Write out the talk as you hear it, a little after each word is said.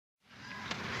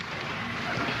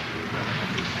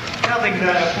nothing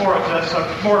that affords us a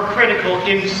more critical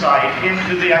insight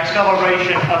into the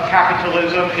acceleration of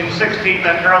capitalism in 16th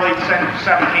and early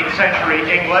 17th century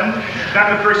England than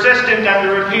the persistent and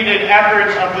the repeated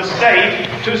efforts of the state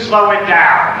to slow it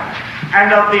down,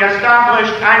 and of the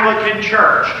established Anglican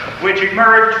Church, which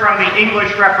emerged from the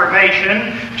English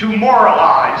Reformation to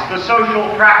moralize the social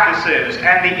practices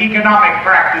and the economic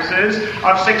practices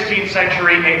of 16th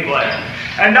century England.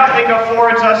 And nothing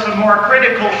affords us a more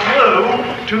critical clue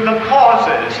to the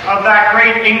causes of that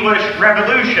great English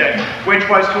Revolution, which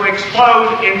was to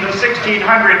explode in the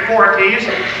 1640s,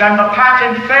 than the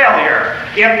patent failure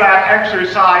in that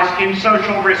exercise in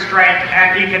social restraint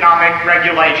and economic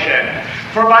regulation.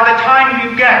 For by the time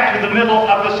you get to the middle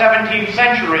of the 17th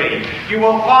century, you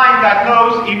will find that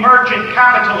those emergent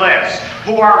capitalists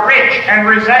who are rich and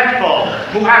resentful,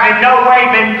 who have in no way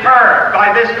been curbed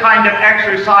by this kind of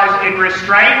exercise in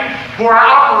restraint, who are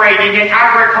operating in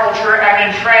agriculture and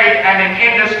in trade and in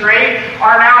industry,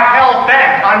 are now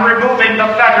hell-bent on removing the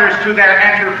fetters to their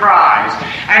enterprise,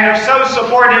 and of so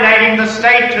subordinating the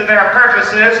state to their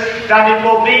purposes that it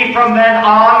will be from then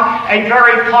on a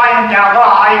very pliant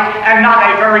ally and not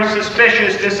a very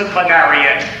suspicious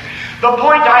disciplinarian. The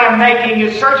point I am making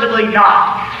is certainly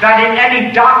not that in any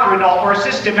doctrinal or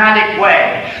systematic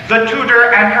way the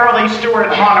Tudor and early Stuart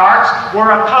monarchs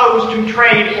were opposed to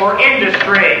trade or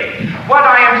industry. What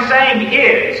I am saying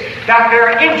is that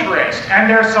their interest and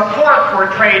their support for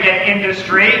trade and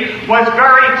industry was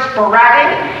very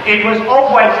sporadic, it was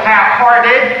always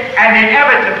half-hearted, and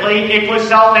inevitably it was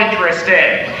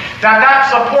self-interested. That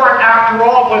support, after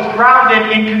all, was grounded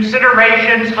in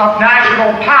considerations of national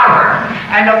power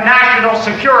and of national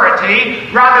security,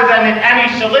 rather than in any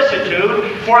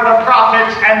solicitude for the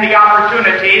profits and the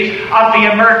opportunities of the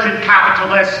emergent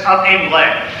capitalists of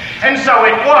England. And so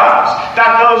it was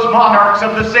that those monarchs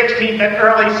of the 16th and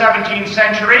early 17th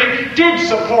century did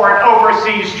support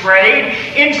overseas trade,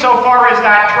 insofar as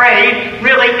that trade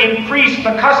really increased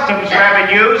the customs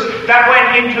revenues that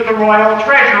went into the royal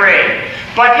treasury.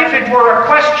 But if it were a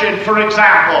question, for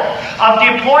example, of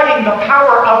deploying the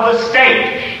power of the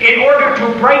state in order to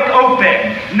break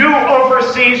open new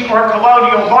overseas or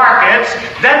colonial markets,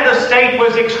 then the state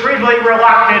was extremely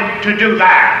reluctant to do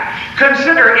that.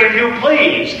 Consider, if you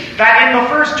please, that in the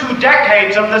first 2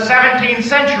 decades of the 17th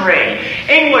century,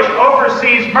 English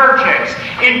overseas merchants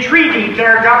entreated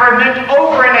their government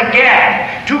over and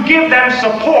again to give them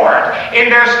support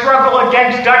in their struggle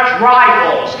against Dutch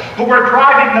rivals who were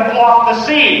driving them off the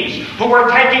seas, who were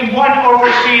taking one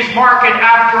overseas market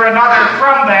after another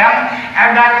from them,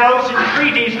 and that those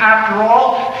entreaties, after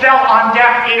all, fell on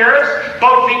deaf ears,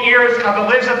 both the ears of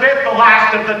Elizabeth, the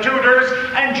last of the Tudors,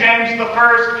 and James the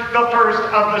first of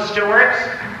the Stuarts.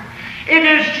 It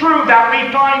is true that we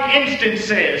find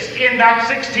instances in that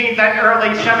 16th and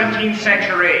early 17th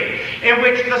century in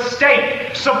which the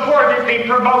state supported the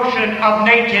promotion of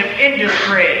native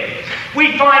industry.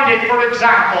 We find it, for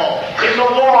example, in the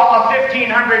law of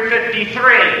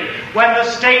 1553, when the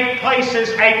state places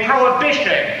a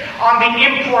prohibition on the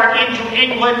import into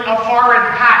England of foreign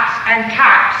hats and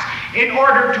caps in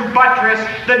order to buttress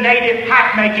the native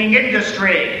hat-making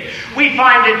industry. We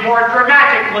find it more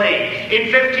dramatically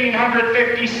in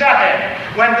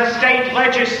 1557, when the state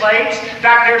legislates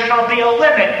that there shall be a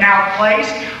limit now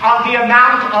placed on the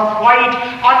amount of white,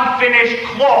 unfinished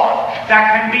cloth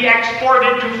that can be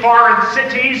exported to foreign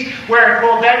cities, where it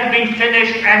will then be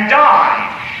finished and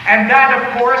dyed. And that, of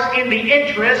course, in the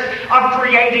interest of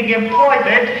creating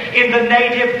employment in the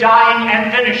native dyeing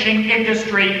and finishing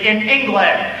industry in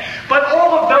England. But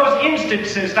all of those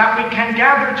instances that we can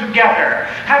gather together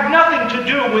have nothing to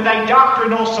do with a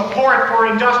doctrinal support for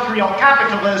industrial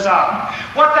capitalism.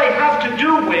 What they have to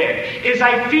do with is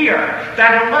a fear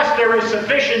that unless there is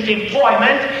sufficient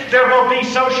employment, there will be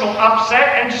social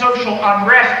upset and social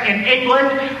unrest in England,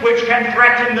 which can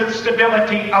threaten the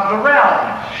stability of the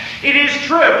realm. It is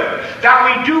true that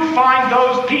we do find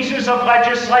those pieces of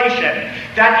legislation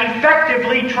that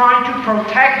effectively try to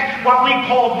protect what we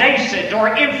call nascent or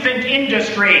infant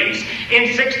industries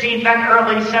in 16th and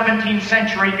early 17th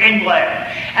century England.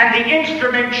 And the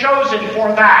instrument chosen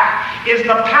for that is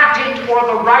the patent or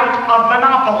the right of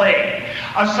monopoly,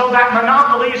 so that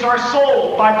monopolies are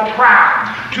sold by the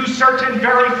crown to certain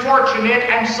very fortunate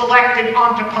and selected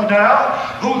entrepreneurs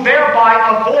who thereby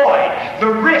avoid the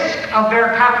risk of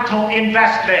their capital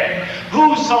investment,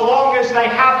 who, so long as they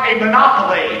have a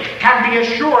monopoly can be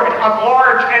assured of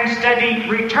large and steady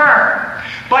return.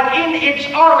 But in its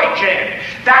origin,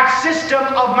 that system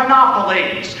of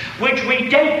monopolies, which we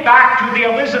date back to the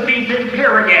Elizabethan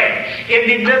period in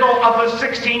the middle of the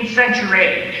 16th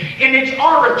century, in its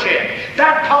origin,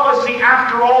 that policy,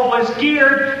 after all, was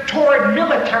geared toward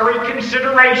military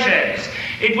considerations.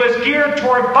 It was geared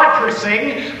toward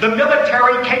buttressing the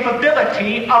military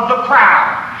capability of the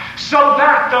crown, so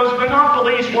that those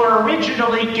monopolies were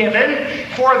originally given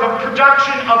for the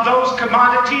production of those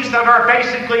commodities that are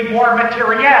basically more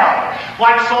material,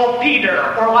 like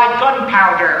saltpeter or like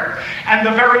gunpowder. And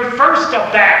the very first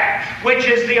of them, which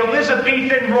is the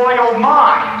Elizabethan royal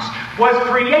mines, was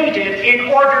created in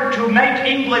order to make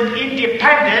England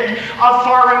independent of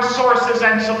foreign sources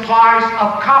and supplies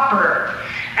of copper.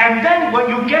 And then when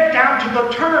you get down to the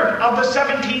turn of the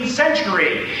 17th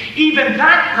century, even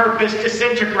that purpose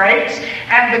disintegrates,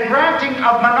 and the granting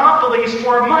of monopolies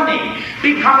for money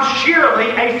becomes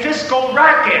sheerly a fiscal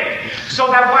racket. So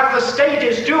that what the state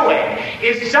is doing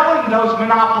is selling those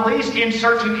monopolies in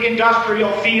certain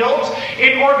industrial fields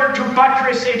in order to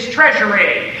buttress its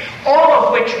treasury. All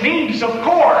of which means, of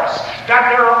course, that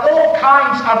there are all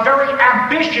kinds of very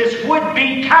ambitious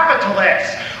would-be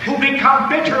capitalists who become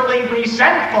bitterly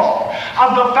resentful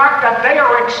of the fact that they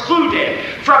are excluded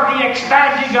from the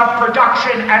expanding of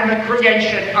production and the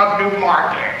creation of new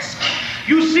markets.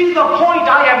 You see, the point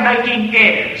I am making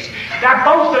is that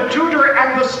both the Tudor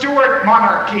and the Stuart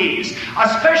monarchies,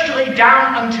 especially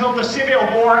down until the Civil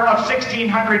War of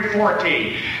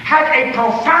 1640, had a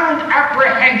profound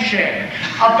apprehension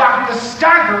about the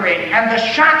staggering and the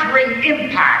shattering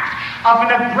impact of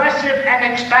an aggressive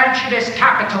and expansionist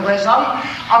capitalism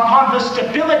upon the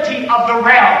stability of the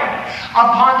realm,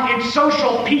 upon its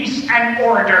social peace and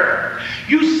order.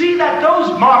 You see that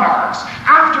those monarchs,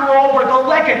 after all, were the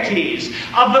legatees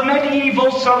of the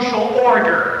medieval social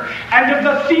order and of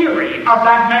the theory of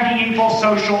that medieval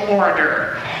social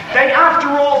order. They, after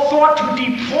all, thought to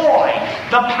deploy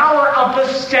the power of the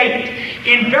state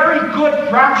in very good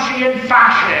Gramscian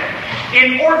fashion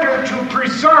in order to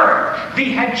preserve the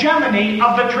hegemony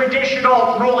of the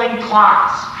traditional ruling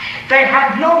class. They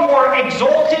had no more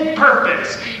exalted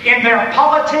purpose in their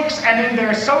politics and in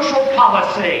their social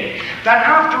policy than,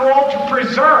 after all, to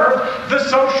preserve the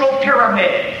social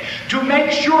pyramid, to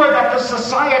make sure that the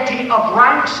society of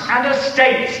ranks and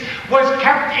estates was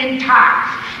kept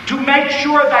intact, to make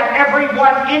sure that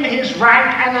everyone in his rank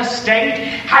and estate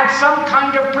had some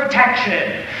kind of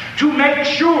protection, to make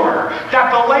sure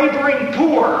that the laboring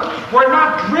poor were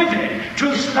not driven to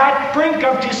that brink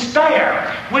of despair,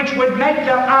 which would make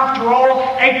them, after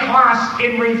all, a class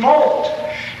in revolt.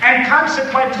 And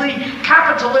consequently,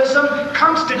 capitalism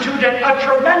constituted a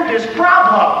tremendous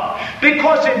problem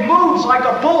because it moves like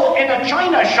a bull in a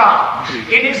china shop.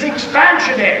 It is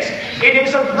expansionist. It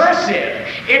is aggressive.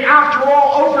 It, after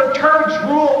all, overturns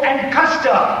rule and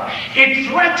custom. It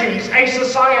threatens a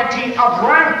society of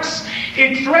ranks.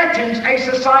 It threatens a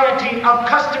society of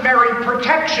customary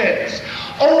protections.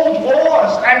 Old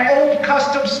laws and old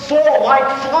customs fall like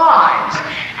flies.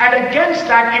 And against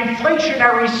that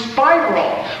inflationary spiral,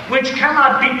 which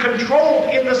cannot be controlled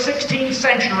in the 16th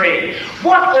century,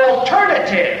 what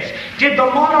alternatives did the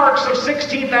monarchs of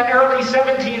 16th and early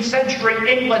 17th century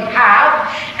England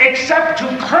have except to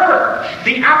curb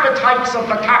the appetites of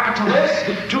the capitalists,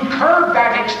 to curb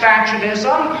that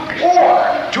expansionism,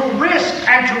 or to risk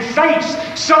and to face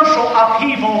social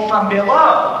upheaval from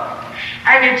below?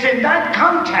 And it's in that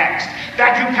context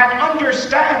that you can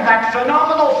understand that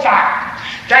phenomenal fact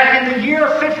that in the year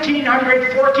 1549,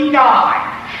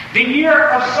 the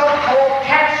year of so-called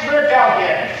Cat's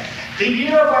Rebellion, the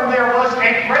year when there was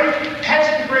a great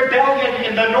peasant rebellion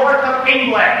in the north of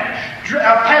England,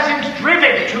 peasants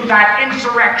driven to that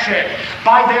insurrection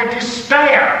by their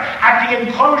despair at the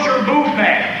enclosure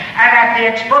movement and at the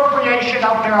expropriation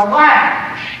of their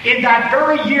land. In that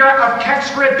very year of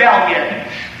Cat's Rebellion,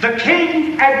 the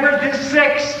King Edward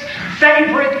VI's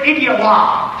favorite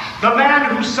ideologue, the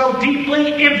man who so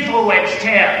deeply influenced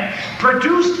him,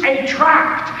 produced a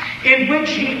tract in which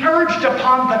he urged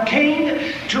upon the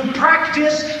king to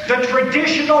practice the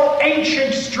traditional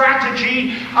ancient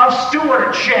strategy of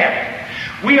stewardship.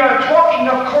 We are talking,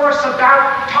 of course,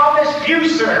 about Thomas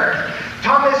Bucer.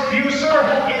 Thomas Bucer,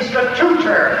 who is the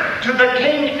tutor to the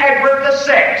King Edward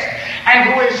VI,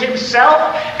 and who is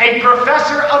himself a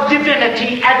professor of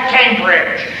divinity at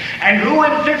Cambridge, and who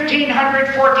in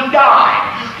 1549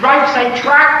 writes a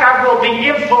tract that will be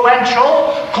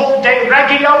influential called De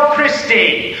Regio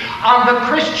Christi, on the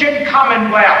Christian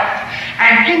Commonwealth.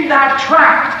 And in that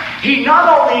tract, he not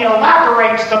only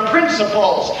elaborates the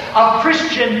principles of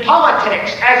Christian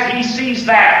politics as he sees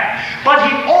them, but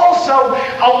he also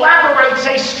elaborates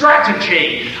a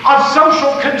strategy of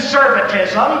social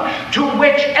conservatism to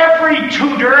which every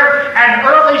Tudor and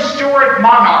early Stuart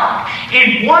monarch,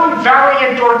 in one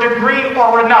variant or degree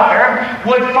or another,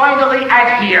 would finally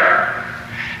adhere.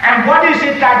 And what is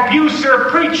it that Bucer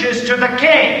preaches to the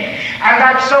king, and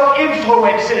that so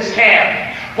influences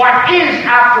him? What is,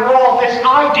 after all, this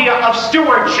idea of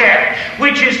stewardship,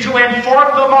 which is to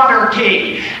inform the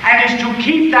monarchy and is to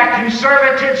keep that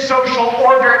conservative social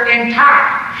order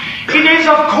intact? It is,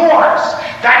 of course,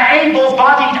 that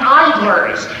able-bodied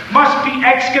idlers must be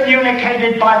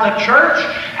excommunicated by the church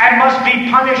and must be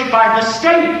punished by the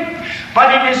state.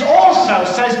 But it is also,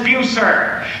 says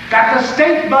Bucer, that the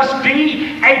state must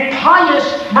be a pious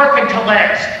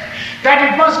mercantilist,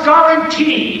 that it must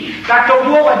guarantee that the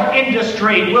woolen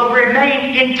industry will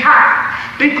remain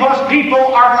intact because people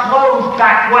are clothed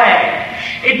that way.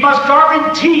 It must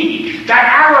guarantee that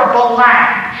arable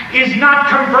land is not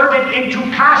converted into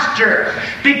pasture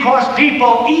because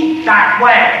people eat that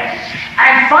way.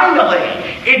 And finally,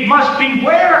 it must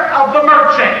beware of the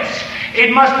merchants.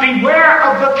 It must beware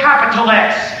of the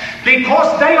capitalists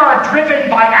because they are driven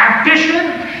by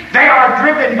ambition. They are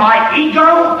driven by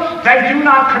ego. They do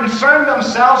not concern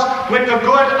themselves with the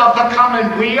good of the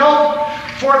commonweal.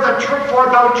 For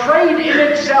though trade in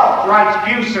itself, writes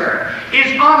Bucer,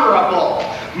 is honorable,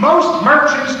 most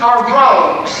merchants are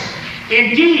rogues.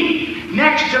 Indeed,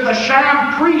 next to the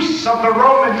sham priests of the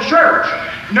Roman Church,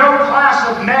 no class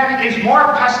of men is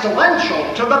more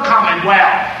pestilential to the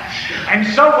commonwealth. And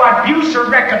so what Bucer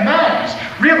recommends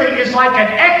really is like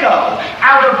an echo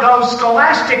out of those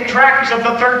scholastic tracts of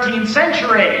the 13th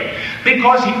century,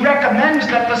 because he recommends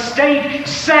that the state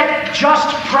set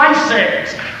just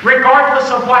prices, regardless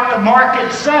of what the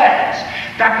market says,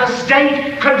 that the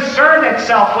state concern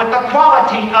itself with the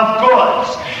quality of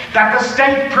goods, that the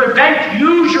state prevent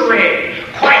usury,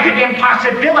 quite an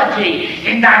impossibility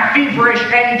in that feverish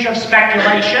age of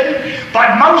speculation,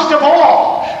 but most of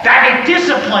all, that it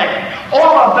discipline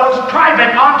all of those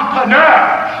private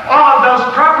entrepreneurs, all of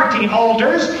those property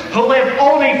holders who live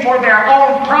only for their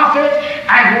own profit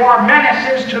and who are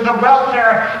menaces to the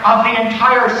welfare of the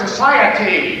entire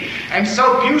society. And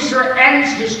so Bucer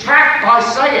ends his tract by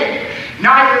saying,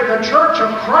 neither the Church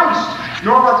of Christ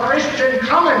nor the Christian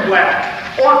commonwealth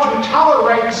ought to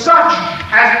tolerate such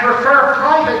as prefer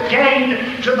private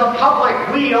gain to the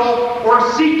public weal or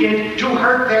seek it to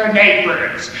hurt their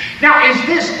neighbors. Now, is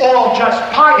this all just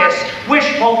pious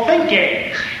wishful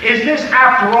thinking? Is this,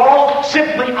 after all,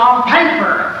 simply on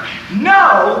paper?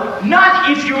 No, not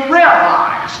if you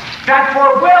realize that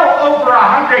for well over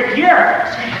 100 years,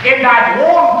 in that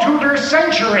long Tudor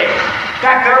century,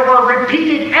 that there were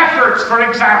repeated efforts, for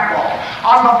example,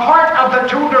 on the part of the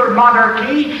Tudor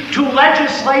monarchy to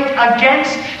legislate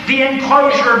against the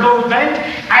enclosure movement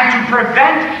and to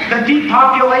prevent the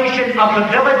depopulation of the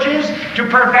villages, to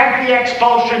prevent the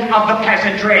expulsion of the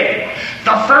peasantry.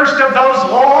 The first of those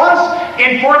laws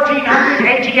in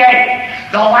 1488,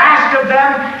 the last of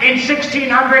them in 1621,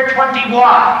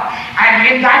 and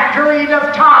in that period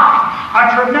of time, a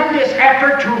tremendous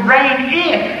effort to rein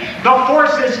in the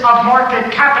forces of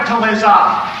market capitalism.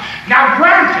 Now,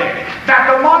 granted that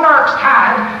the monarchs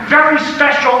had very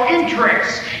special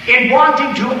interests in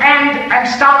wanting to end and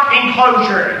stop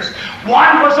enclosures.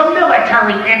 One was a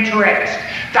military interest,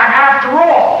 that after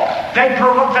all, they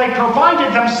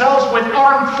provided themselves with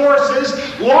armed forces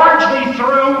largely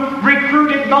through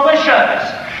recruited militias.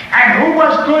 And who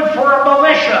was good for a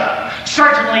militia?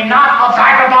 Certainly not a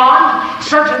vagabond,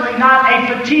 certainly not a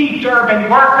fatigued urban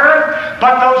worker,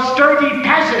 but those sturdy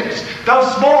peasants,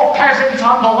 those small peasants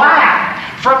on the land,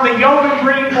 from the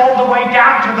yeomanry all the way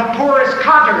down to the poorest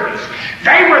cotters.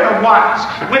 They were the ones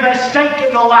with a stake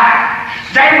in the land.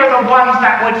 They were the ones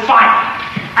that would fight.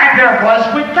 And there was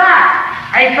with that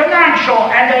a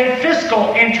financial and a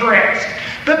fiscal interest.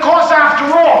 Because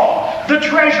after all, the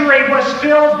treasury was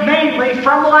filled mainly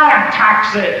from land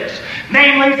taxes,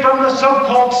 namely from the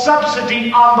so-called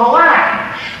subsidy on the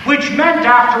land, which meant,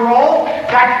 after all,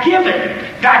 that given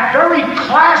that very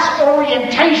class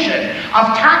orientation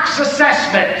of tax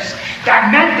assessments, that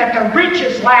meant that the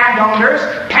richest landowners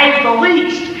paid the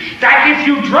least, that if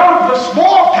you drove the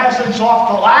small peasants off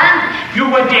the land, you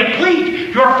would deplete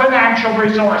your financial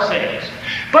resources.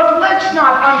 But let's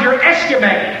not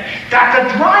underestimate that the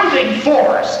driving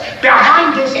force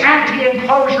behind this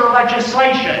anti-enclosure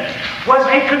legislation was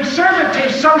a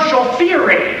conservative social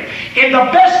theory, in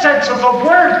the best sense of the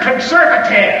word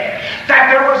conservative, that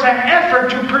there was an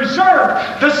effort to preserve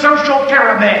the social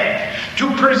pyramid, to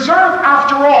preserve,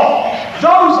 after all,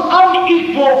 those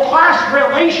unequal class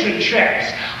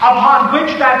relationships upon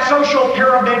which that social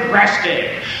pyramid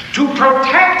rested, to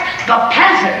protect the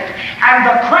peasant and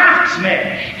the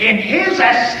craftsman in his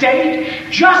estate,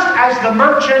 just as the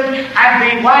merchant and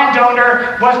the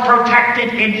landowner was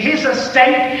protected in his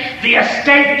estate, the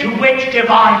estate to which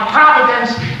divine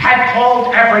providence had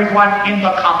called everyone in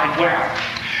the commonwealth.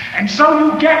 And so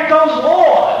you get those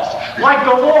laws, like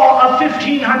the law of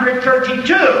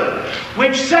 1532,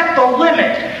 which set the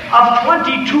limit of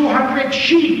 2,200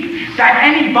 sheep that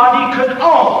anybody could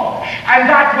own. And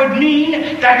that would mean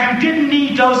that you didn't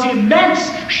need those immense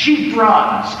sheep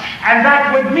runs. And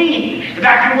that would mean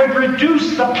that you would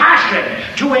reduce the passion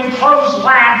to enclose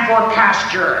land for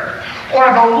pasture. Or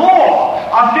the law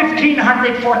of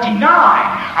 1549,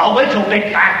 a little bit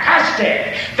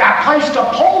fantastic, that placed a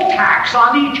poll tax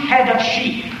on each head of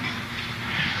sheep.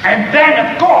 And then,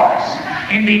 of course,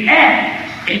 in the end,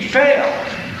 it failed.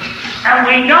 And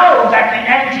we know that the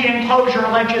anti-enclosure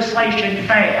legislation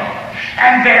failed.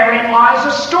 And therein lies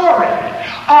a story.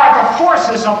 Are the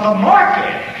forces of the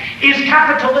market? Is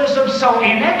capitalism so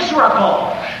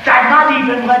inexorable that not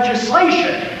even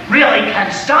legislation really can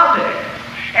stop it?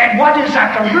 And what is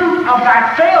at the root of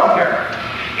that failure?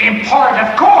 In part,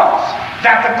 of course,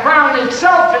 that the crown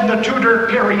itself in the Tudor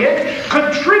period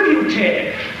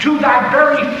contributed to that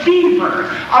very fever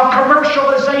of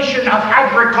commercialization of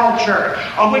agriculture,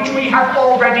 of which we have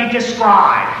already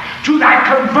described, to that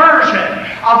conversion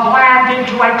of land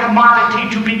into a commodity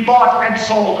to be bought and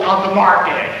sold on the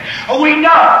market. We know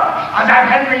that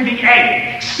Henry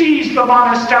VIII seized the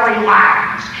monastery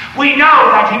lands. We know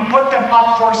that he put them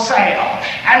up for sale,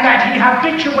 and that he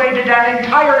habituated an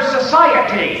entire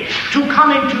society to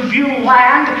coming to view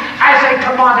land as a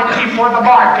commodity for the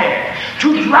market,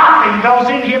 to dropping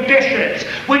those inhibitions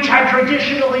which had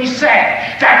traditionally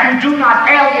said that you do not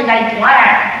alienate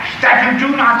land, that you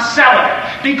do not sell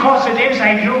it, because it is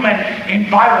a human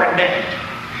environment.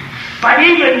 But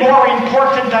even more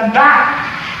important than that,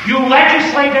 you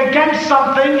legislate against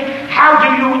something, how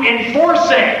do you enforce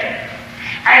it?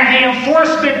 And the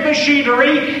enforcement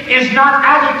machinery is not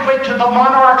adequate to the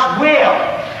monarch's will,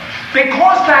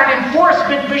 because that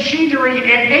enforcement machinery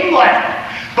in England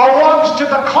belongs to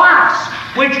the class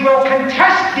which will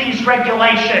contest these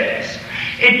regulations.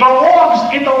 It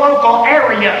belongs in the local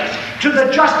areas to the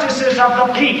justices of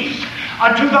the peace,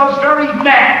 to those very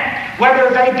men, whether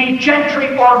they be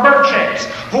gentry or merchants,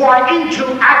 who are into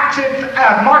active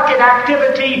market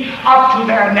activity up to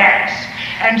their necks.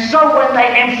 And so when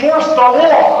they enforce the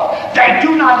law, they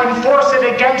do not enforce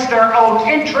it against their own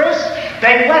interests.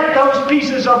 They let those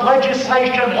pieces of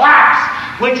legislation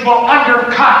lapse, which will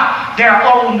undercut their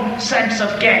own sense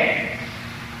of gain.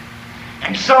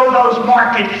 And so those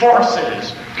market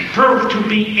forces prove to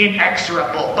be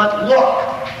inexorable. But look,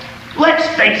 let's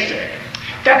face it,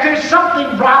 that there's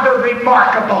something rather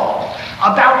remarkable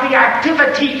about the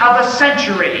activity of a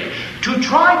century to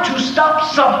try to stop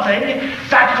something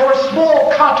that for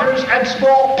small cutters and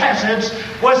small peasants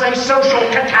was a social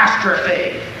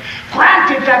catastrophe.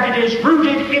 Granted that it is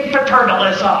rooted in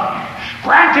paternalism,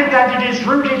 granted that it is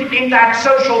rooted in that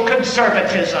social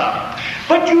conservatism,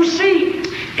 but you see,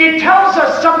 it tells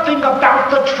us something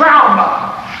about the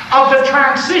trauma of the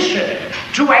transition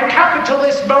to a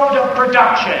capitalist mode of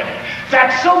production,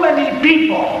 that so many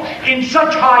people in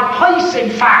such high place, in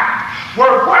fact,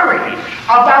 were worried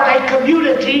about a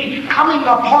community coming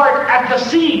apart at the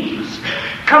seams.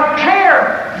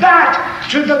 Compare that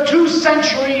to the 2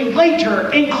 century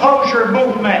later enclosure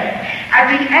movement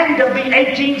at the end of the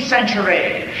 18th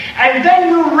century. And then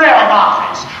you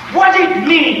realize what it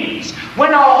means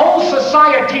when a whole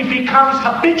society becomes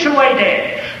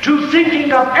habituated to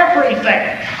thinking of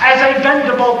everything as a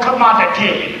vendible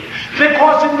commodity.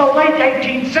 Because in the late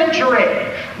 18th century,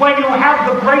 when you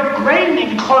have the great grain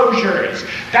enclosures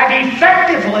that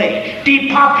effectively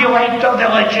depopulate the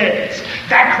villages,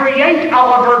 that create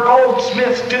Oliver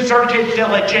Goldsmith's deserted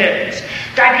villages,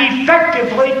 that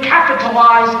effectively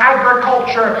capitalize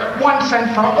agriculture once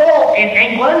and for all in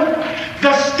England,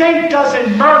 the state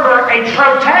doesn't murmur a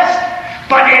protest,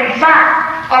 but in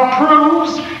fact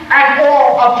approves and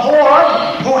all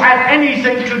applaud who had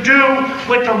anything to do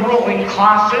with the ruling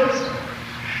classes.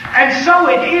 And so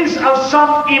it is of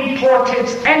some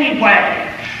importance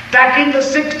anyway that in the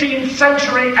 16th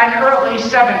century and early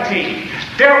 17th,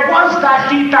 there was that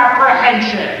deep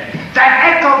apprehension that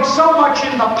echoed so much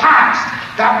in the past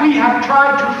that we have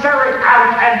tried to ferret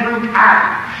out and root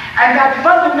out, and that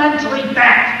fundamentally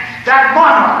meant that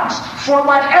monarchs, for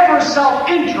whatever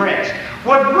self-interest,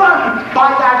 would run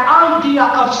by that idea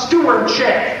of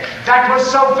stewardship, that was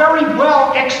so very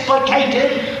well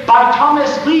explicated by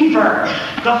Thomas Lever,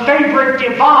 the favorite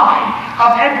divine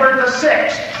of Edward VI,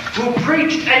 who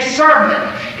preached a sermon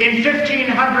in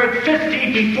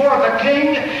 1550 before the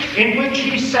king, in which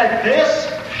he said this: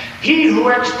 "He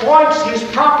who exploits his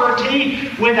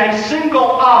property with a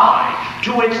single eye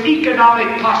to its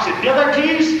economic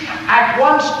possibilities at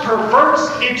once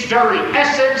perverts its very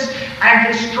essence and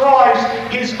destroys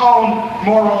his own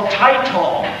moral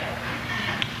title."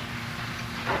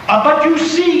 But you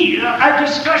see, a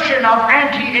discussion of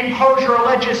anti-enclosure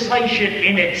legislation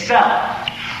in itself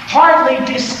hardly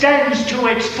distends to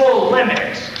its full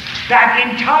limits that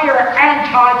entire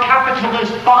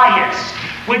anti-capitalist bias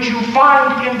which you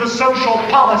find in the social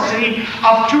policy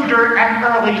of Tudor and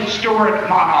early Stuart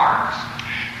monarchs.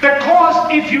 Because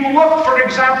if you look, for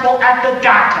example, at the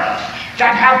data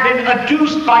that have been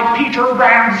adduced by Peter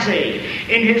Ramsay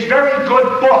in his very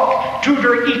good book,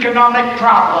 Tudor Economic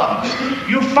Problems,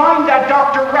 you find that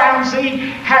Dr.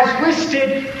 Ramsay has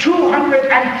listed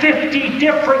 250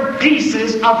 different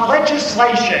pieces of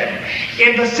legislation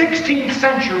in the 16th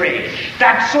century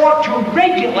that sought to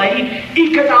regulate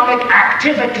economic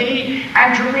activity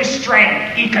and to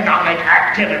restrain economic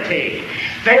activity.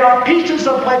 They are pieces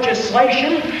of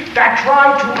legislation that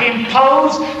try to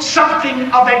impose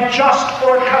something of a just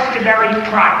or customary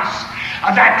price,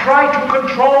 that try to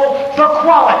control the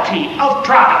quality of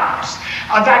products,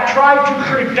 that try to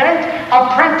prevent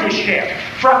apprenticeship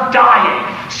from dying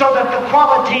so that the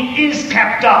quality is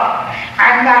kept up,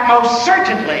 and that most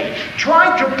certainly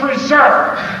try to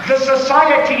preserve the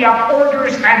society of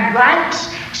orders and ranks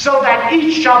so that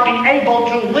each shall be able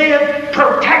to live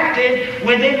protected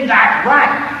within that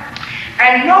rank.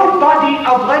 And no body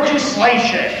of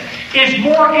legislation is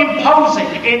more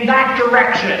imposing in that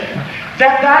direction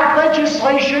than that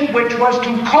legislation which was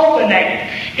to culminate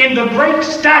in the great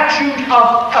Statute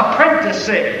of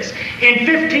Apprentices in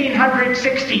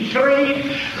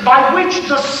 1563, by which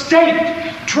the state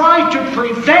tried to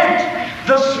prevent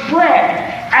the spread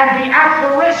and the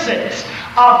afflorescence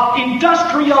of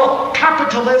industrial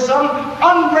capitalism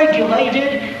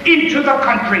unregulated into the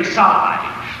countryside.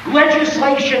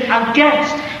 Legislation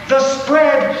against the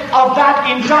spread of that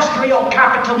industrial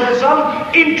capitalism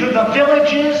into the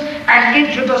villages and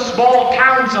into the small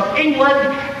towns of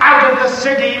England, out of the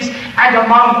cities and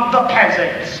among the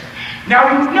peasants. Now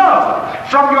you know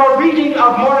from your reading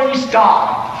of Maurice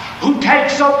Dobb, who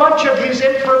takes so much of his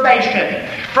information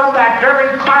from that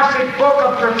very classic book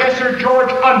of Professor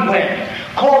George Unwin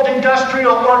called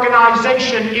Industrial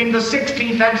Organization in the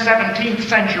 16th and 17th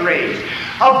centuries,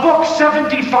 a book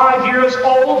 75 years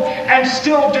old and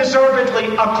still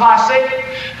deservedly a classic,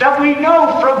 that we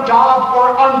know from Dobb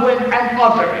or Unwin and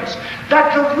others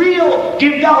that the real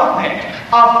development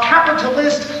of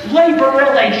capitalist labor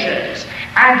relations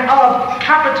and of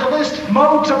capitalist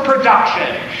modes of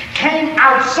production came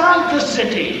outside the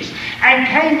cities and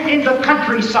came in the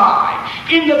countryside,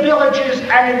 in the villages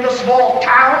and in the small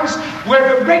towns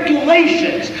where the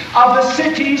regulations of the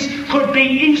cities could be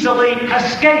easily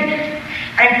escaped.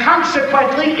 And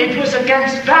consequently, it was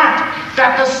against that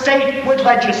the state would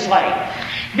legislate.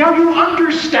 Now you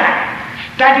understand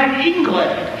that in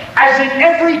England, as in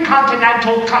every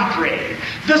continental country,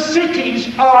 the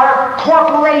cities are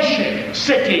corporation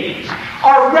cities,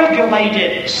 are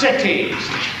regulated cities,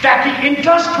 that the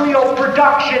industrial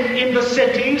production in the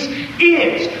cities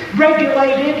is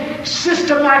regulated,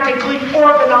 systematically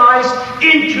organized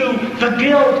into the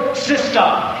guild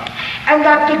system, and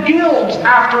that the guilds,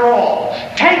 after all,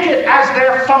 take it as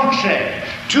their function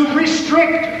to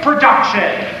restrict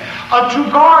production, to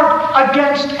guard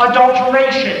against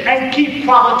adulteration and keep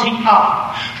quality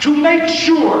up, to make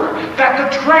sure that the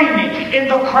training in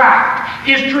the craft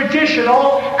is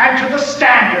traditional and to the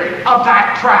standard of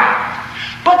that craft.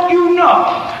 But you know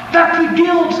that the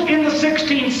guilds in the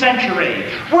 16th century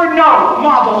were no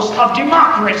models of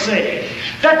democracy,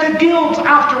 that the guilds,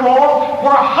 after all,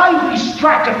 were highly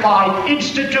stratified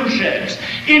institutions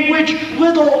in which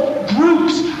little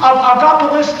groups of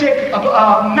oligopolistic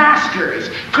masters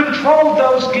controlled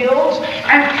those guilds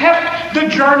and kept the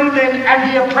journeymen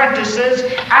and the apprentices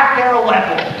at their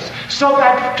levels, so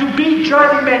that to be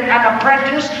journeyman and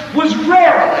apprentice was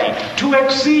rarely to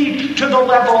exceed to the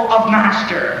level of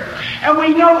master. And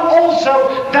we know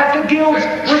also that the guilds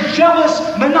were jealous,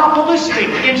 monopolistic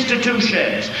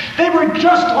institutions. They were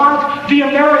just like the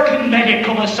American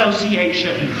Medical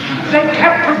Association. They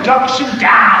kept production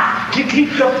down to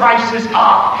keep the prices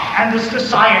up and the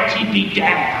society be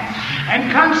damned.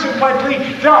 And consequently,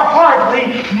 they're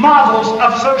hardly models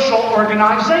of social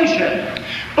organization.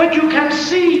 But you can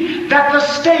see that the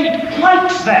state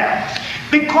likes them,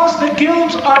 Because the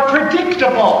guilds are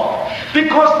predictable.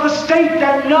 Because the state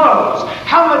then knows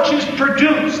how much is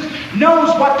produced, knows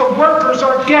what the workers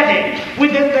are getting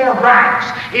within their ranks.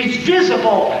 It's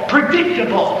visible,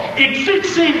 predictable. It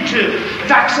fits into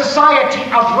that society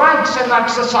of ranks and that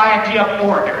society of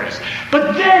orders.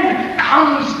 But then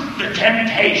comes the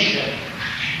temptation.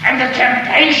 And the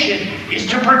temptation is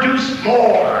to produce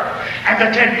more. And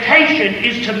the temptation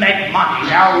is to make money.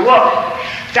 Now look,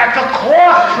 that the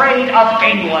cloth trade of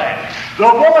England, the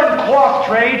woolen cloth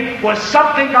trade, was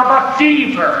something of a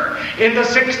fever in the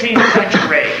 16th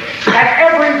century. And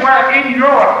everywhere in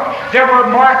Europe there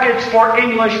were markets for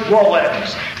English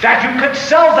woolens, that you could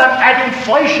sell them at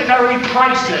inflationary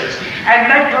prices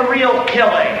and make a real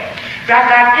killing.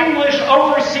 That English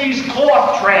overseas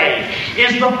cloth trade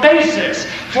is the basis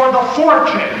for the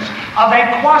fortunes of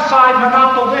a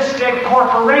quasi-monopolistic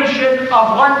corporation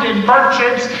of London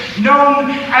merchants known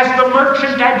as the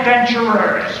Merchant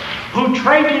Adventurers, who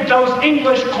traded those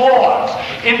English cloths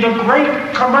in the great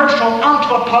commercial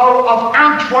entrepot of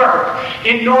Antwerp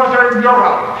in northern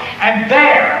Europe, and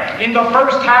there, in the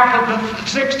first half of the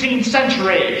 16th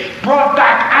century, brought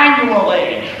back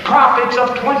annually profits of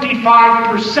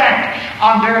 25%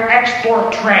 on their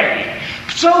export trade.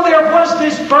 So there was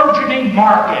this burgeoning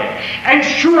market, and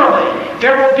surely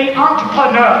there will be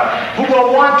entrepreneurs who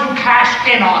will want to cash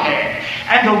in on it.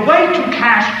 And the way to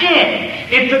cash in,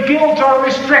 if the guilds are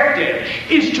restricted,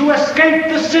 is to escape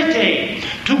the city,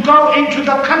 to go into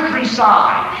the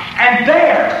countryside, and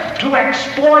there to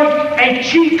exploit a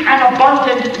cheap and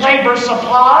abundant labor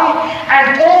supply,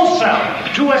 and also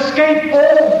to escape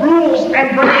all rules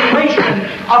and regulation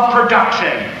of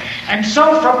production. And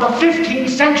so from the 15th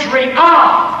century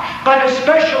on, but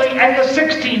especially in the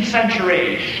 16th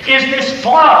century, is this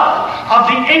flow of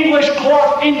the English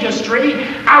cloth industry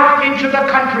out into the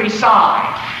countryside.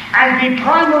 And the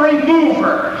primary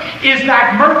mover is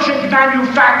that merchant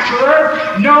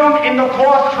manufacturer known in the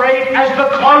cloth trade as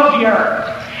the clothier.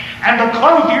 And the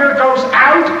clothier goes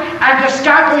out and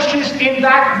establishes in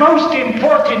that most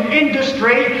important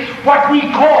industry what we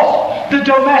call the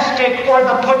domestic or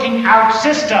the putting out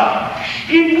system,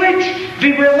 in which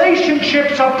the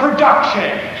relationships of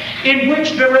production, in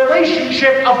which the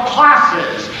relationship of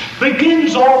classes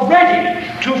begins already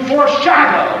to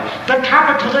foreshadow the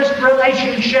capitalist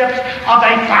relationships of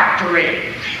a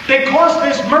factory. Because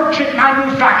this merchant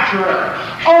manufacturer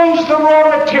owns the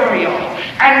raw material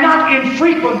and not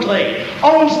infrequently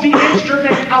owns the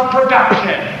instrument of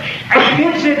production and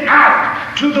gives it out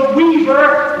to the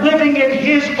weaver living in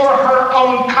his or her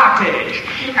own cottage,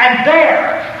 and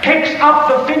there picks up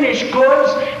the finished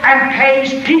goods and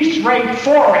pays piece rate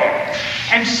for it.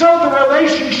 And so the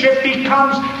relationship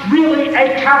becomes really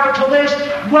a capitalist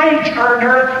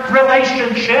wage-earner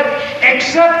relationship,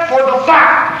 except for the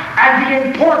fact, and the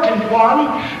important one,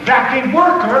 that the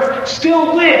worker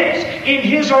still lives in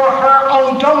his or her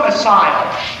own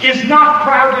domicile, is not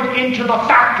crowded into the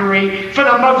factory for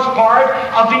the most part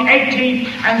of the 18th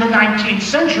and the 19th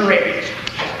centuries.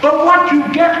 But what you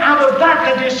get out of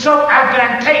that is so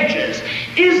advantageous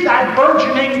is that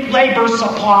burgeoning labor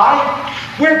supply.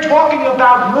 We're talking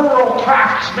about rural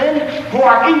craftsmen who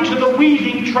are into the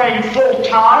weaving trade full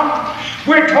time.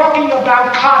 We're talking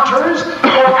about cotters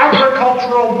or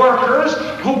agricultural workers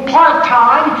who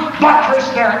part-time buttress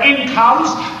their incomes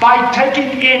by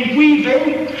taking in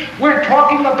weaving. We're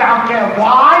talking about their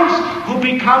wives who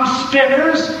become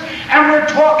spinners. And we're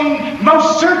talking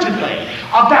most certainly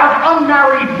about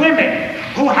unmarried women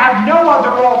who have no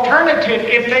other alternative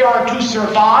if they are to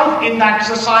survive in that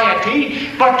society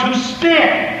but to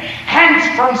spin. Hence,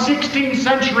 from 16th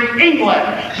century England,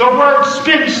 the word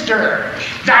spinster,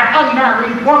 that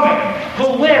unmarried woman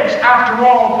who lives, after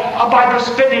all, by the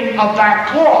spinning of that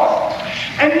cloth.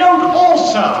 And note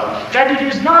also that it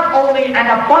is not only an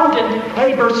abundant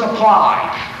labor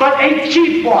supply, but a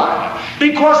cheap one,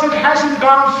 because it hasn't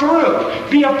gone through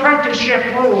the apprenticeship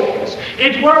rules.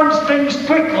 It learns things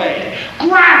quickly.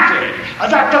 Granted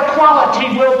that the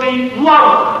quality will be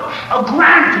lower.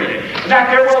 Granted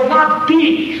that there will not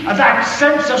be that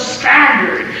sense of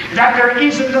standard that there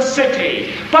is in the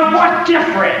city. But what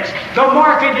difference? The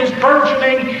market is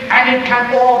burgeoning and it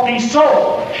can all be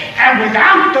sold. And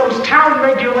without those town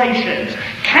regulations,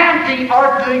 can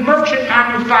the merchant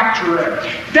manufacturer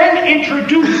then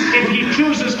introduce, if he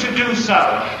chooses to do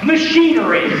so,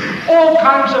 machinery, all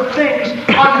kinds of things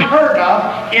unheard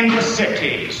of in the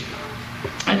cities?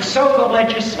 And so the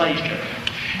legislation.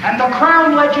 And the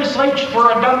Crown legislates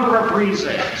for a number of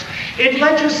reasons. It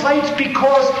legislates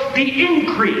because the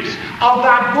increase of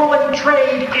that woolen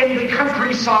trade in the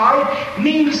countryside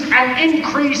means an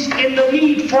increase in the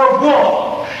need for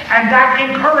wool. and that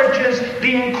encourages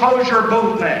the enclosure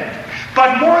movement.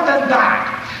 But more than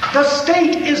that, the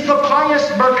state is the pious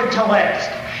mercantilist.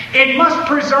 It must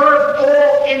preserve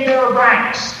all in their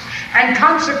ranks, and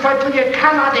consequently it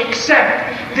cannot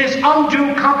accept this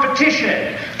undue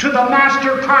competition to the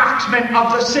master craftsmen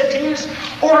of the cities,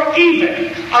 or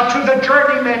even to the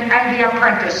journeymen and the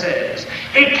apprentices.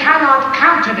 It cannot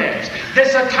countenance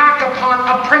this attack upon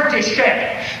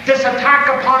apprenticeship, this attack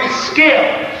upon skill,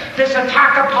 this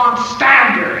attack upon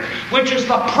standard, which is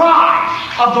the pride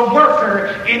of the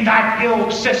worker in that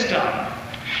guild system.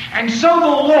 And so the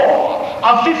law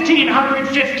of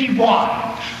 1551,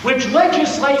 which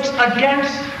legislates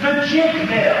against the jig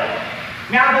mill.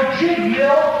 Now, the jig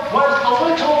mill was a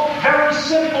little, very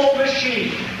simple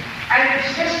machine, and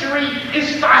its history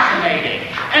is fascinating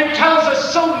and tells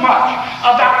us so much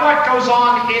about what goes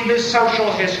on in this social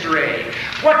history.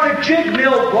 What the jig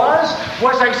mill was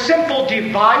a simple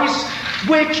device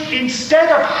which,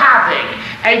 instead of having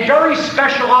a very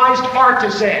specialized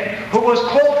artisan who was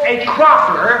called a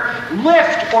cropper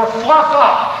lift or fluff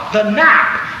up the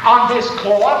nap on this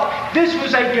cloth, this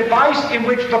was a device in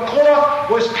which the cloth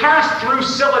was passed through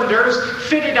cylinders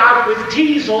fitted out with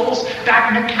teasels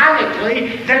that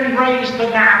mechanically then raised the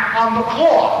nap on the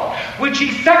cloth, which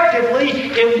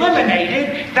effectively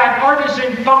eliminated that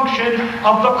artisan function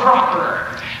of the cropper.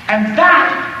 And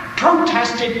that,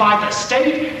 protested by the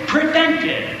state,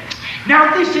 prevented.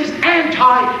 Now, this is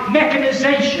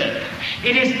anti-mechanization.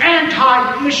 It is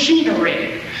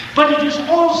anti-machinery, but it is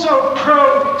also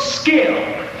pro-skill.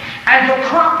 And the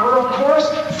cropper, of course,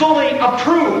 fully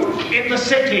approved in the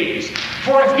cities,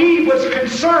 for he was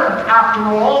concerned, after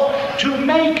all, to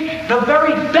make the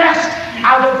very best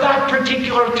out of that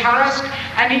particular task,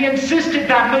 and he insisted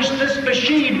that this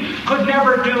machine could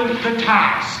never do the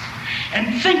task.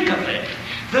 And think of it.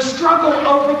 The struggle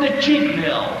over the jig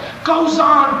mill goes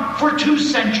on for 2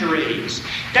 centuries.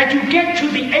 That you get to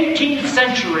the 18th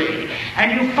century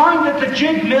and you find that the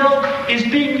jig mill is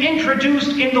being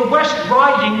introduced in the West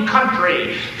Riding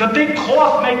country, the big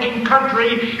cloth-making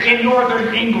country in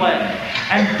northern England.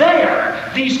 And there,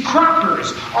 these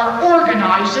croppers are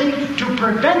organizing to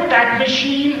prevent that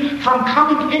machine from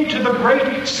coming into the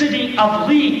great city of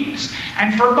Leeds.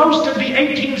 And for most of the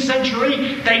 18th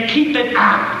century, they keep it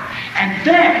out. And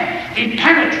then it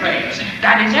penetrates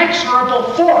that inexorable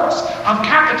force of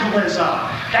capitalism,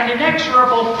 that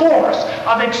inexorable force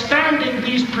of expanding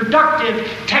these productive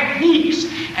techniques.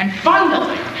 And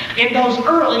finally, in those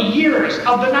early years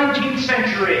of the 19th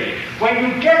century, when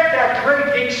you get that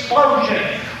great explosion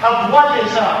of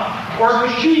whatism or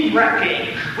machine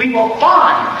wrecking, we will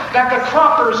find that the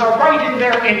croppers are right in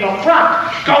there in the front,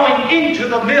 going into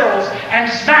the mills and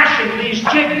smashing these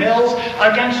jig mills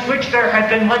against which there had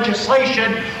been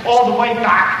legislation all the way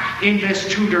back in this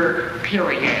Tudor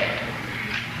period.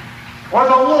 Or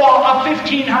the law of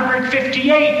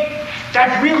 1558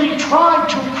 that really tried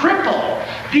to cripple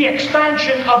the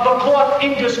expansion of the cloth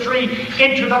industry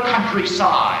into the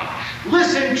countryside.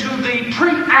 Listen to the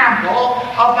preamble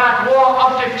of that law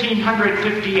of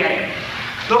 1558.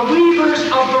 The weavers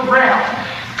of the realm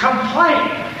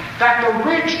complain that the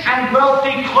rich and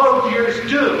wealthy clothiers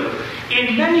do,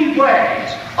 in many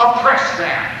ways, oppress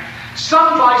them.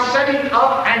 Some by setting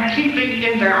up and keeping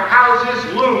in their houses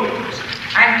looms,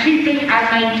 and keeping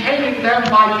and maintaining them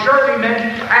by journeymen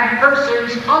and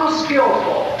persons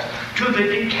unskillful, to the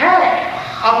decay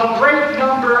of a great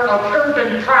number of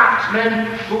urban craftsmen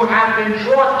who have been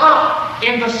brought up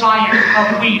in the science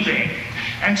of weaving.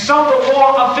 And so the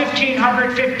law of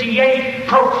 1558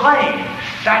 proclaimed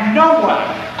that no one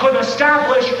could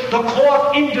establish the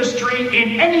cloth industry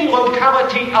in any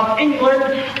locality of England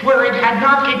where it had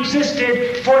not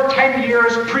existed for 10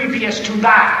 years previous to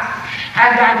that.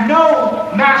 And that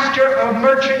no master or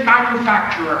merchant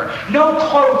manufacturer, no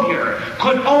clothier,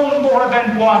 could own more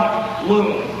than one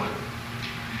loom.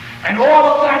 And all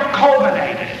of that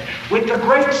culminated with the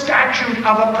great statute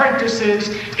of apprentices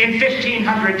in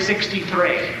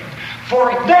 1563.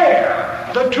 For there,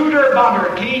 the Tudor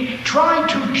monarchy tried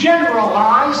to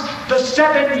generalize the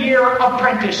 7-year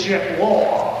apprenticeship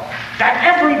law, that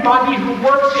everybody who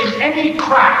works in any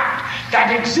craft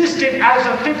that existed as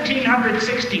of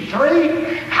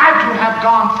 1563 had to have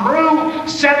gone through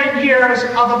 7 years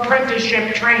of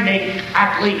apprenticeship training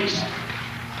at least.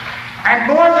 And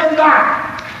more than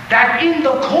that, that in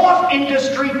the cloth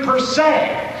industry per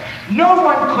se, no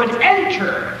one could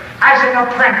enter as an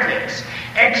apprentice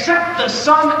except the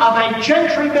son of a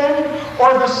gentryman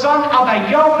or the son of a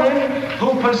yeoman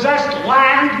who possessed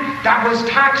land that was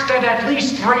taxed at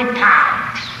least £3.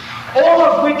 all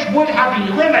of which would have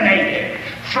eliminated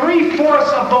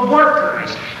 3/4 of the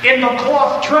workers in the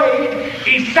cloth trade,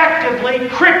 effectively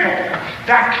crippled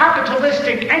that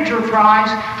capitalistic enterprise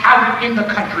out in the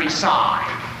countryside.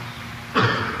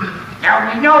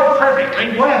 Now, we know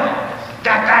perfectly well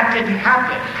that that didn't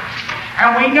happen.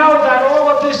 And we know that all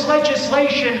of this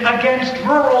legislation against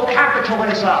rural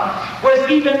capitalism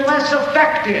was even less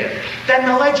effective than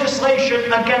the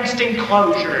legislation against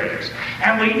enclosures.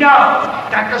 And we know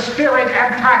that the spirit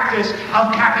and practice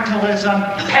of capitalism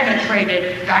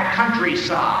penetrated that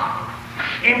countryside.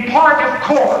 In part, of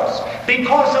course,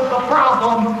 because of the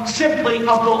problem simply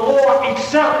of the law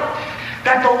itself,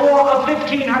 that the law of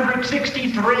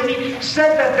 1563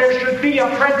 said that there should be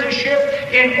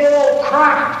apprenticeship in all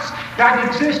crafts that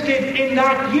existed in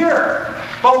that year.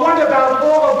 But what about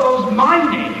all of those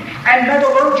mining and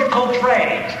metallurgical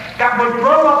trades that would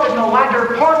grow up in the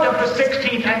latter part of the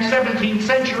 16th and 17th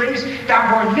centuries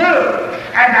that were new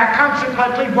and that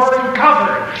consequently weren't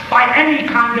covered by any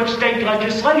kind of state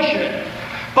legislation?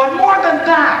 But more than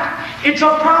that, it's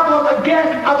a problem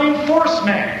again of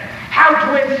enforcement. How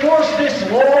to enforce this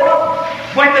law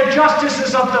when the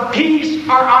justices of the peace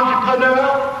are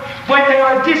entrepreneurial, when they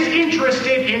are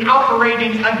disinterested in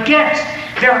operating against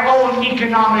their own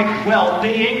economic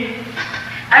well-being,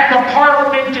 and the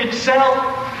Parliament itself,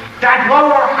 that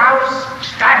lower house,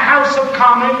 that House of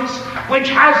Commons, which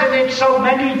has in it so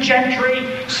many gentry,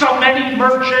 so many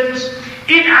merchants,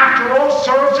 it after all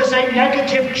serves as a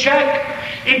negative check.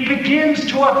 It begins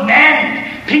to amend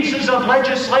pieces of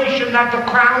legislation that the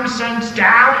Crown sends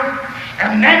down,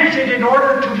 amends it in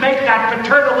order to make that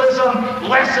paternalism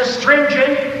less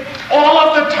astringent, all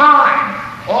of the time,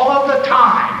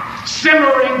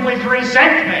 simmering with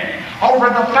resentment over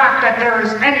the fact that there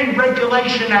is any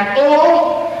regulation at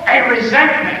all, a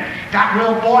resentment that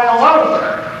will boil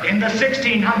over in the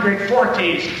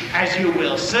 1640s, as you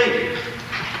will see.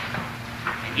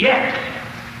 And yet,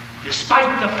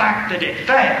 despite the fact that it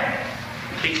failed,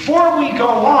 before we go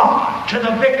on to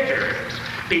the victors,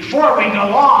 before we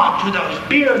go on to those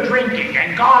beer-drinking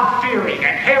and God-fearing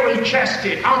and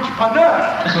hairy-chested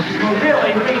entrepreneurs who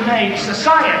really remade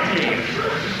society,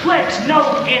 let's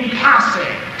note in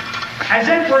passing, as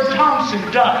Edward Thompson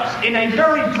does in a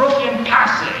very brilliant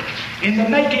passage in The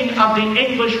Making of the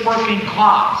English Working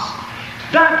Class,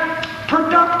 that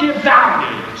productive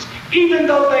values, even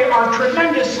though they are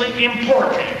tremendously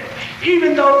important,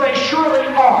 even though they surely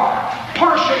are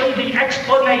partially the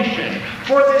explanation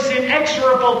for this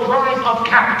inexorable drive of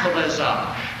capitalism,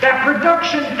 that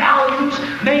production values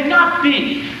may not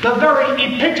be the very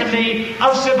epitome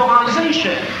of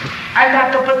civilization, and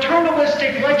that the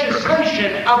paternalistic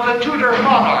legislation of the Tudor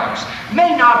monarchs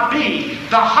may not be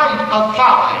the height of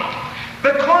folly.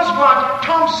 Because what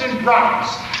Thompson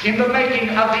writes in The Making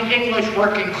of the English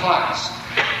Working Class,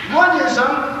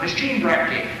 Ruddism, machine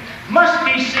wrecking, must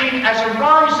be seen as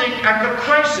arising at the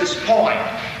crisis point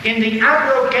in the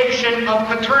abrogation of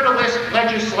paternalist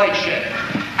legislation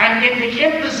and in the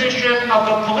imposition of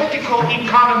the political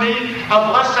economy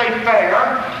of laissez-faire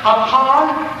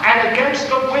upon and against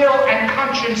the will and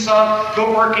conscience of the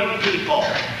working people.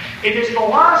 It is the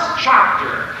last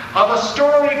chapter of a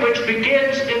story which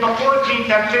begins in the 14th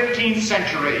and 15th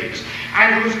centuries,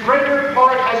 and whose greater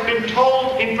part has been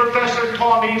told in Professor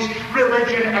Tawney's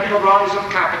Religion and the Rise of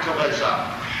Capitalism.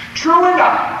 True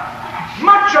enough,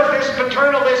 much of this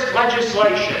paternalist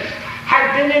legislation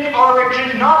had been in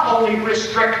origin not only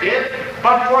restrictive,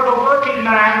 but for the working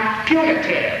man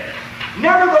punitive.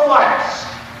 Nevertheless,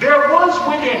 there was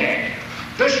within it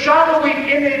the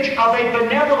shadowy image of a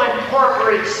benevolent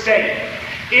corporate state,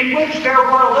 in which there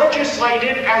were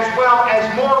legislated as well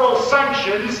as moral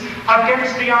sanctions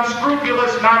against the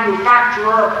unscrupulous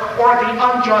manufacturer or the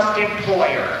unjust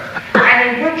employer, and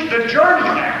in which the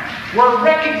journeymen were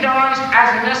recognized as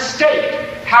an estate,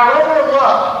 however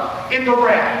low, in the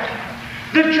realm.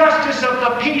 The justice of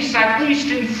the peace, at least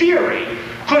in theory,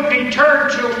 could be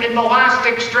turned to in the last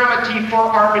extremity for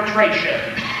arbitration.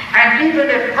 And even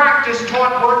if practice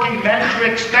taught working men to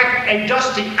expect a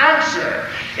dusty answer,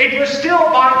 it was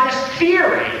still by this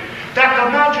theory that the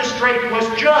magistrate was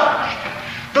judged.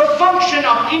 The function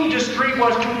of industry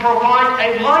was to provide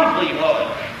a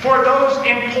livelihood for those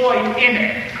employed in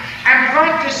it, and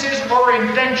practices or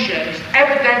inventions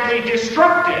evidently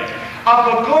destructive of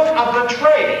the good of the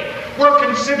trade were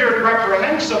considered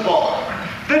reprehensible.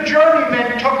 The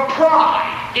journeyman took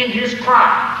pride in his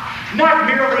craft, not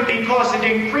merely because it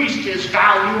increased his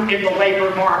value in the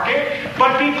labor market,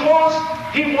 but because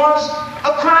he was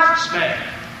a craftsman.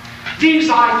 These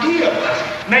ideals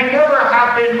may never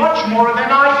have been much more than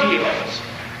ideals.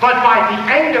 But by the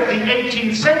end of the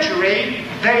 18th century,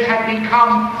 they had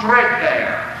become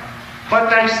threadbare. But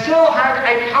they still had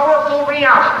a powerful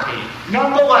reality,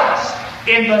 nonetheless,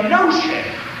 in the notion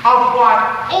of what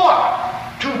ought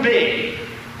to be,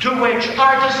 to which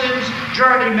artisans,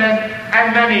 journeymen,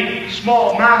 and many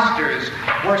small masters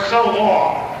were so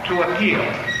long to appeal.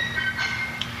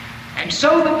 And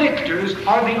so the victors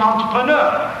are the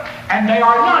entrepreneur, and they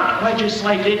are not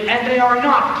legislated, and they are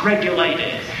not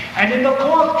regulated. And in the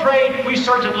cloth trade, we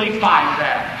certainly find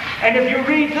them. And if you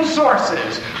read the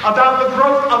sources about the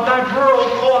growth of that rural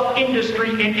cloth industry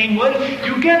in England,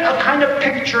 you get a kind of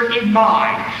picture in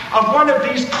mind of one of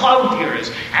these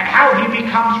clothiers and how he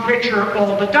becomes richer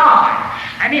all the time.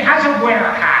 And he has a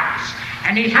warehouse,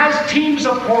 and he has teams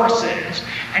of horses,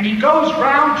 and he goes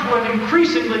round to an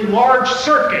increasingly large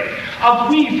circuit of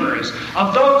weavers,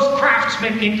 of those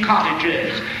craftsmen in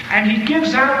cottages, and he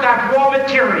gives out that raw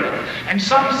material and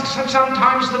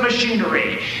sometimes the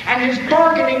machinery, and his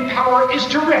bargaining power is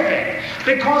terrific,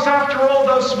 because after all,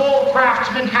 those small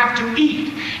craftsmen have to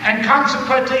eat, and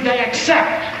consequently they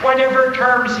accept whatever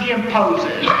terms he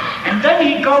imposes. And then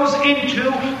he goes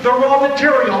into the raw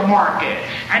material market,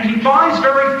 and he buys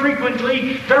very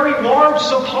frequently very large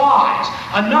supplies,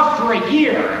 enough for a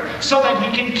year, so that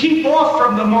he can keep off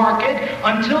from the market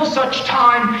until such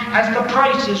time as the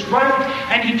price is right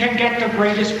and he can get the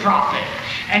greatest profit.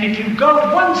 And if you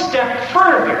go one step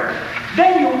further,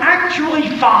 then you actually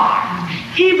find,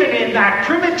 even in that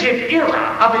primitive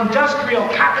era of industrial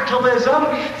capitalism,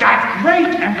 that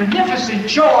great and beneficent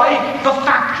joy, the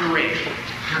factory.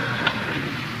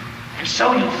 And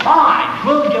so you find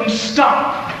William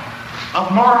Stump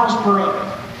of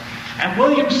Marlsborough. And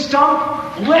William Stump,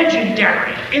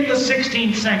 legendary in the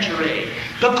 16th century,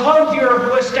 the clothier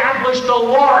who established the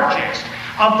largest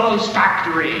of those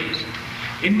factories.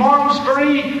 In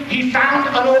Malmesbury, he found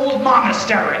an old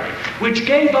monastery, which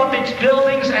gave up its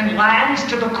buildings and lands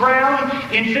to the crown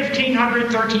in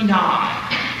 1539.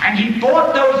 And he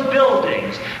bought those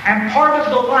buildings and part of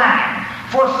the land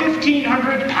for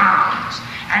 £1,500.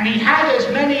 And he had as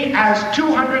many as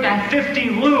 250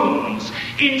 looms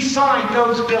inside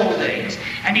those buildings.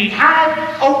 And he had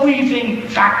a weaving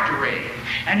factory.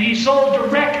 And he sold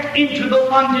direct into the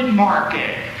London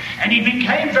market. And he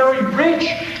became very rich.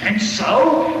 And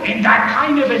so, in that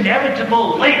kind of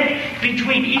inevitable link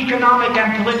between economic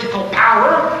and political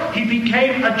power, he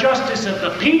became a justice of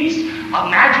the peace, a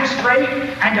magistrate,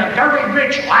 and a very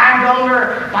rich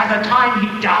landowner by the time he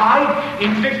died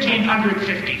in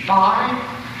 1555.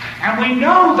 And we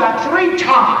know that 3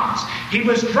 times he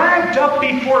was dragged up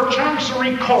before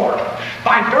Chancery Court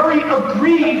by very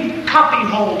aggrieved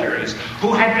copyholders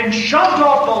who had been shoved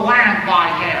off the land by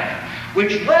him,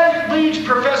 which leads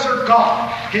Professor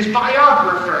Galt, his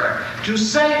biographer, to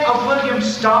say of William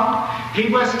Stump, he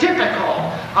was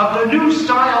typical of the new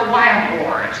style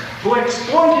landlords who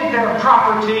exploited their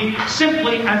property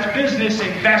simply as business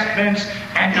investments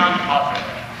and none other.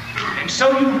 And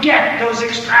so you get those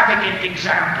extravagant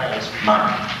examples,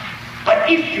 money.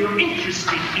 But if you're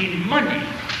interested in money,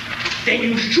 then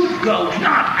you should go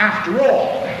not, after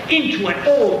all, into an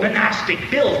old monastic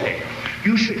building.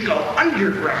 You should go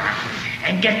underground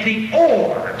and get the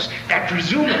orbs that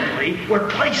presumably were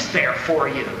placed there for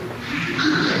you.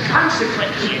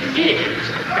 Consequently, it is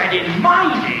that in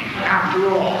mining, after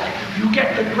all, you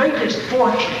get the greatest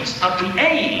fortunes of the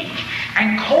age.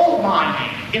 And coal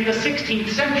mining in the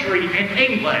 16th century in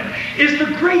England is the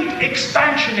great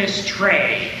expansionist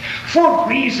trade, for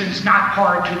reasons not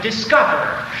hard to discover.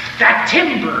 That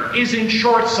timber is in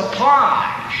short supply.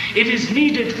 It is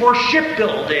needed for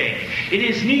shipbuilding. It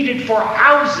is needed for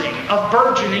housing of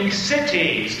burgeoning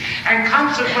cities, and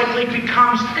consequently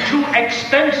becomes too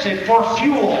expensive for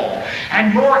fuel.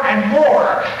 And more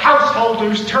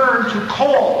householders turn to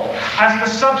coal as the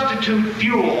substitute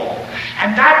fuel.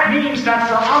 And that means that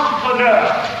for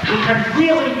entrepreneurs who can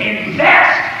really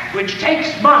invest, which takes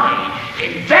money,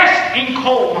 invest in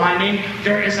coal mining,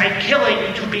 there is a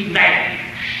killing to be made.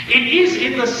 It is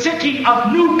in the city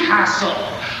of Newcastle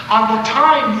on the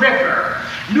Tyne River,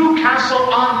 Newcastle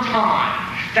on Tyne,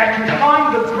 that you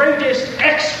find the greatest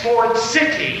export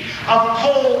city of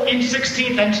coal in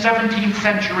 16th and 17th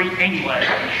century England.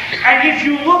 And if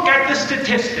you look at the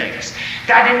statistics,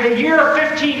 that in the year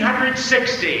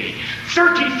 1560,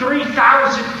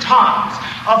 33,000 tons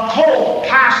of coal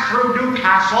passed through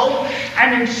Newcastle,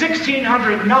 and in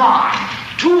 1609,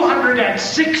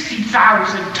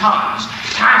 260,000 tons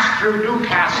passed through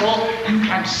Newcastle, you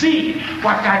can see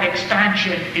what that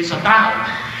expansion is about.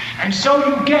 And so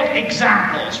you get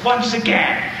examples, once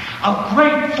again, of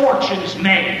great fortunes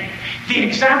made. The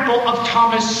example of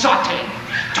Thomas Sutton.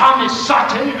 Thomas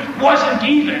Sutton wasn't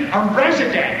even a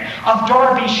resident of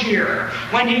Derbyshire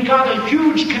when he got a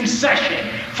huge concession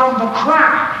from the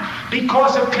Crown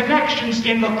because of connections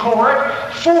in the court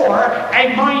for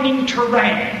a mining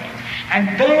terrain.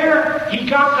 And there he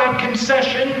got that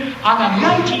concession on a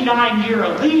 99-year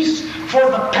lease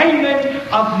for the payment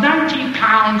of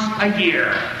 £90 a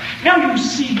year. Now you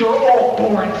see, you're all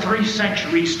born 3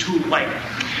 centuries too late.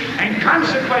 And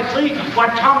consequently,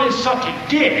 what Thomas Sutton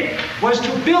did was to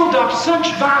build up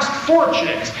such vast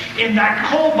fortunes in that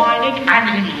coal mining and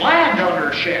in land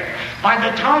ownership. By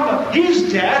the time of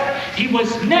his death, he was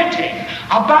netting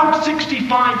about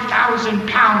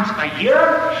 £65,000 a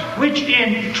year, which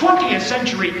in 20th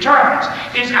century terms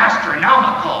is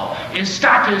astronomical in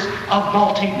status of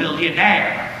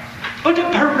multi-millionaire. But a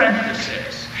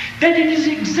parenthesis, that it is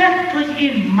exactly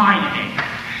in mining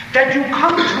that you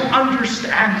come to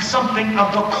understand something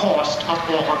of the cost of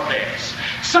all of this,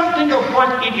 something of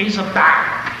what it is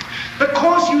about.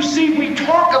 Because, you see, we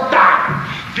talk about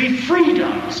the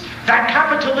freedoms that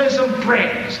capitalism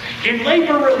brings in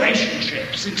labor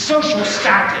relationships, in social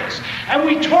status, and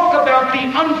we talk about the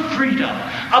unfreedom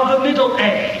of the Middle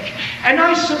Age. And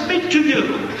I submit to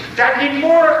you that in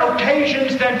more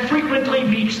occasions than frequently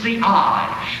meets the eye,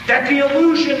 that the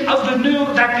illusion of the new,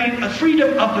 that the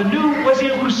freedom of the new was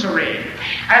illusory,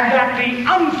 and that the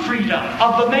unfreedom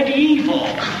of the medieval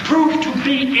proved to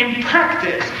be in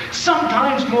practice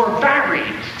sometimes more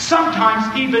varied,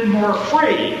 sometimes even more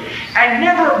free, and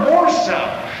never more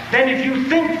so than if you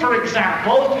think, for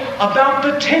example, about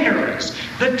the tinners,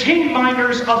 the tin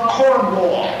miners of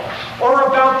Cornwall, or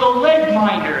about the lead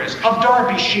miners of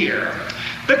Derbyshire.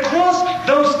 Because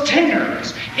those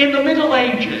tinners in the Middle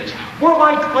Ages were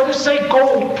like, let us say,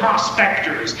 gold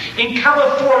prospectors in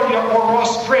California or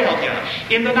Australia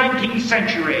in the 19th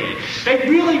century. They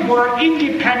really were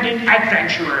independent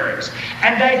adventurers,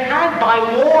 and they had by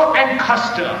law and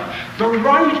custom the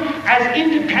right as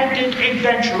independent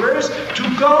adventurers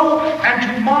to go and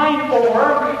to mine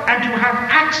ore and to have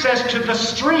access to the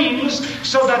streams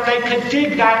so that they could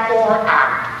dig that ore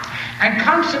out. And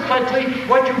consequently,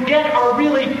 what you get are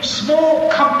really small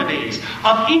companies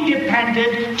of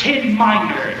independent tin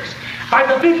miners. By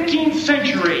the 15th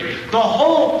century, the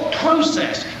whole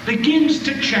process begins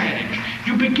to change.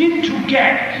 You begin to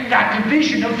get that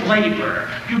division of labor.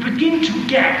 You begin to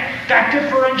get that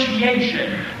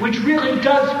differentiation, which really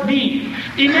does mean,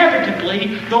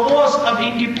 inevitably, the loss of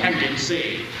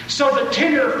independency. So the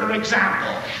tinner, for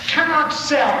example, cannot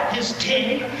sell his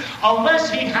tin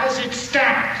unless he has it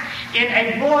stamped in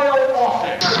a royal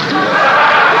office.